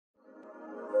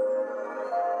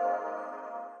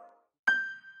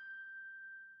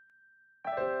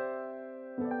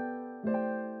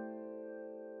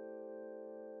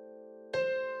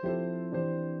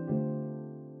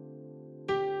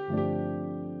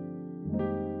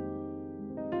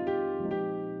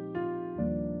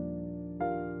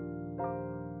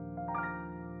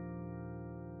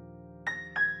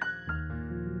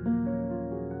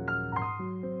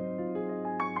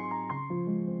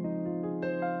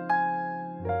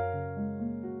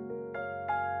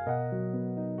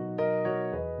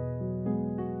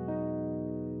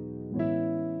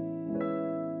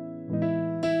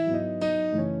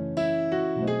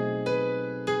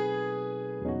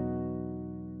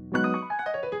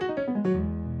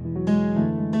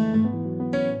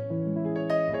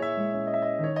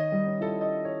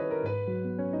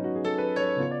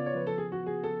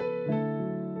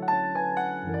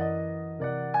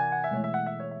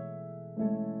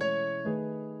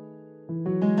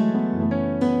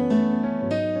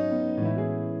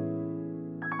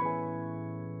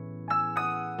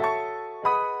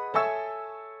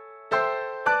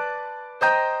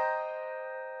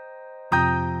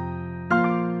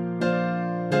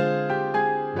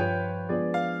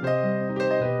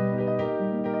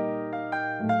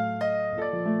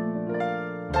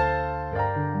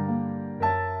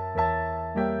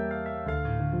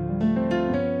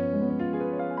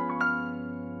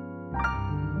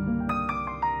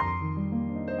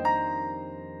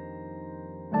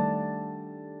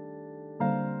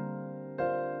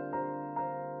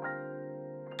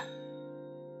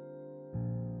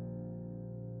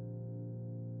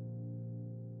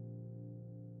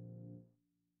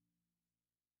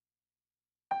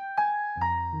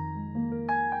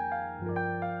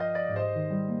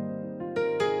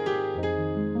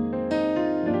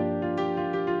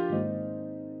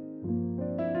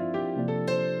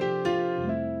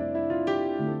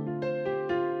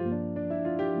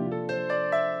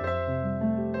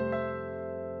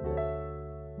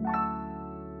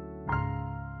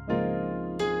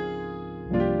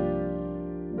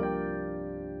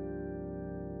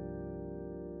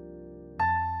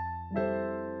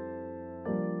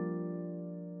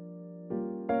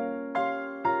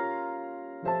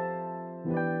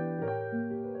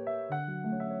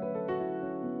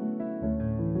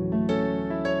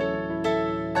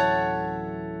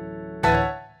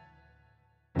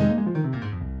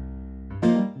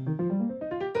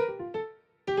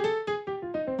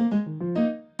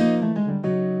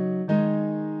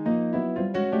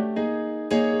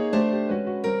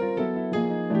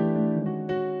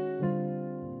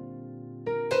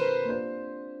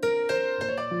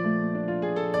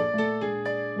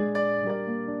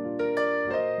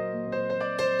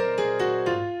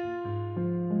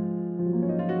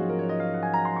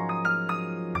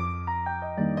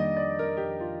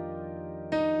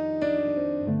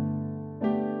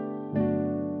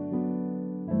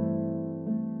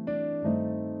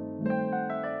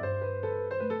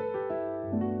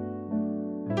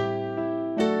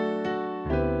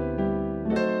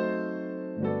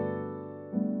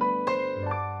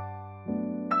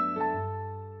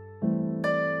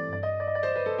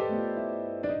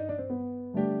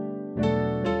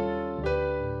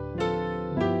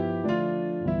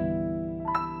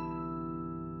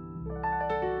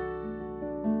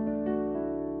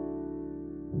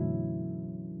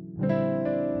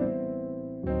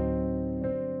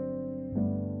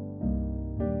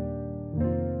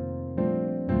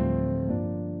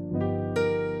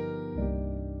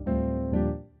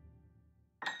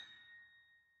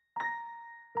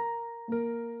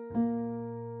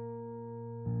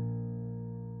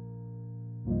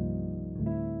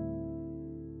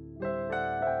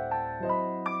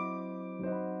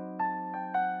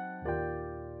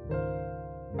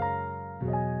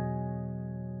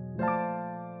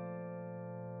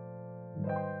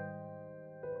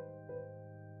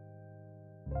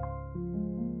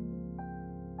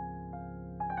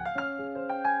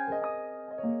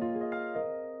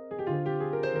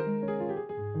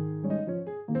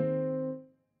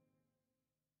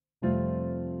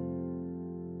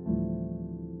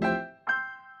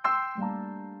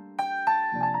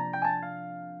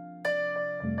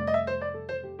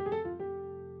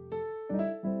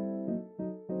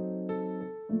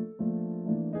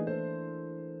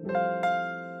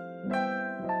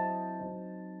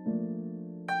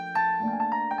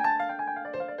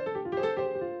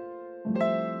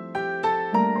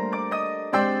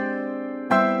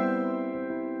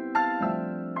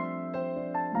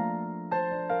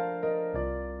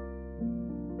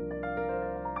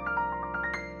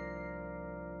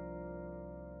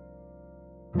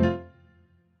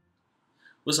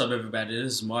What's up, everybody?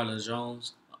 This is Marland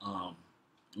Jones.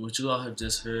 What you all have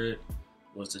just heard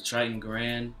was the Triton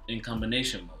Grand in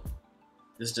combination mode.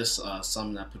 This is just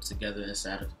something I put together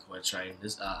inside of the Korg Triton.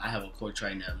 I have a Korg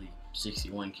Triton LE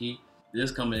 61 key.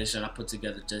 This combination I put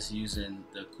together just using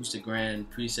the acoustic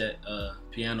grand preset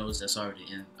pianos that's already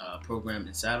programmed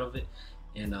inside of it.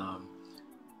 And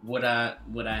what I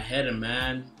had in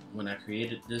mind when I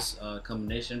created this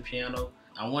combination piano,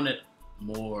 I wanted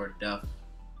more depth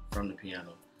from the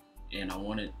piano, and I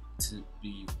want it to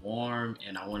be warm,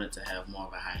 and I want it to have more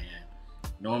of a high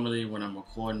end. Normally when I'm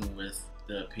recording with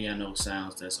the piano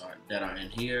sounds that are in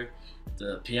here,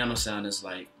 the piano sound is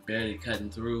like barely cutting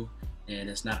through, and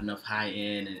it's not enough high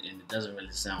end, and it doesn't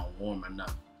really sound warm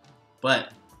enough.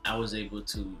 But I was able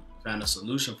to find a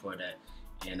solution for that,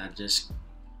 and I just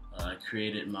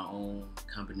created my own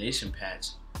combination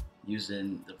patch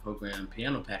using the program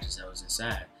piano patches that was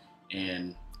inside,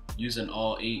 and using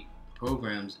all 8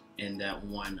 programs in that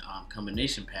one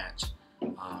combination patch.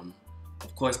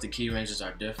 Of course, the key ranges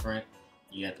are different.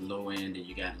 You got the low end, and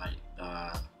you got like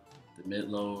the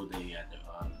mid-low, then you got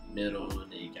the middle,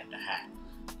 then you got the high.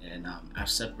 And I've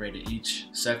separated each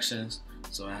sections,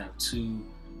 so I have 2.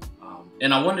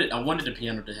 And I wanted the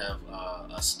piano to have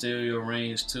a stereo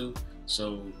range too.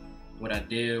 So what I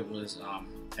did was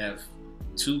have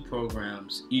 2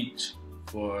 programs each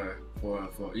for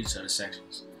each of the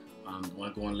sections.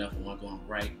 One going left and one going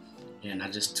right, and I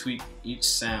just tweaked each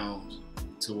sound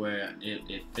to where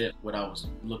it fit what I was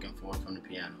looking for from the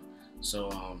piano.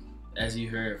 So as you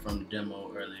heard from the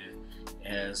demo earlier, it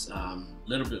has a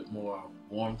little bit more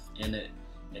warmth in it,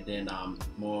 and then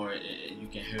you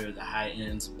can hear the high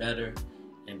ends better,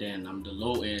 and then the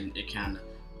low end, it kind of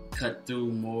cut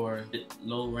through more.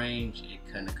 Low range, it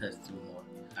kind of cuts through more.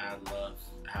 I love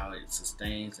how it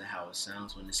sustains and how it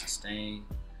sounds when it's sustained.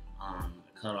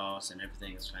 The cutoffs and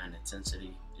everything is fine.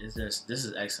 Intensity. This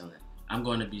is excellent. I'm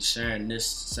going to be sharing this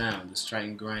sound, this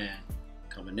Triton Grand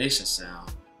combination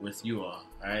sound, with you all.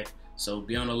 Alright? So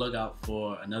be on the lookout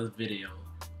for another video,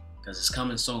 because it's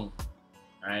coming soon.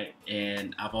 Alright?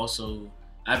 And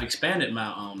I've expanded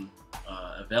my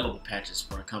available patches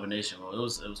for a combination. Well, it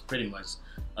was pretty much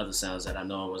other sounds that I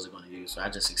know I wasn't going to use, so I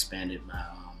just expanded my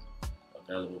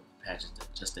available patches,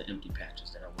 just the empty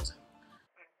patches that I wasn't.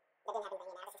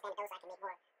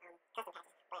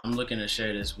 I'm looking to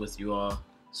share this with you all,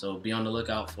 so be on the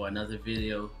lookout for another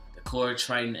video. The Korg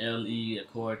Triton LE, the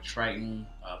Korg Triton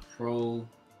Pro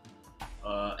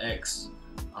X,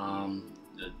 the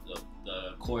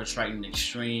Korg Triton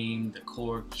Extreme, the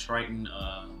Korg Triton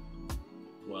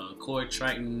Korg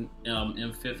Triton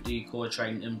M50, Korg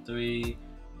Triton M3,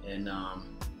 and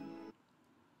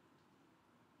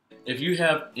if you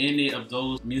have any of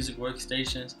those music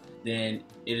workstations, then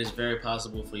it is very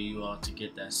possible for you all to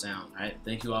get that sound. Alright,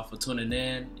 thank you all for tuning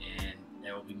in, and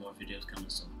there will be more videos coming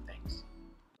soon.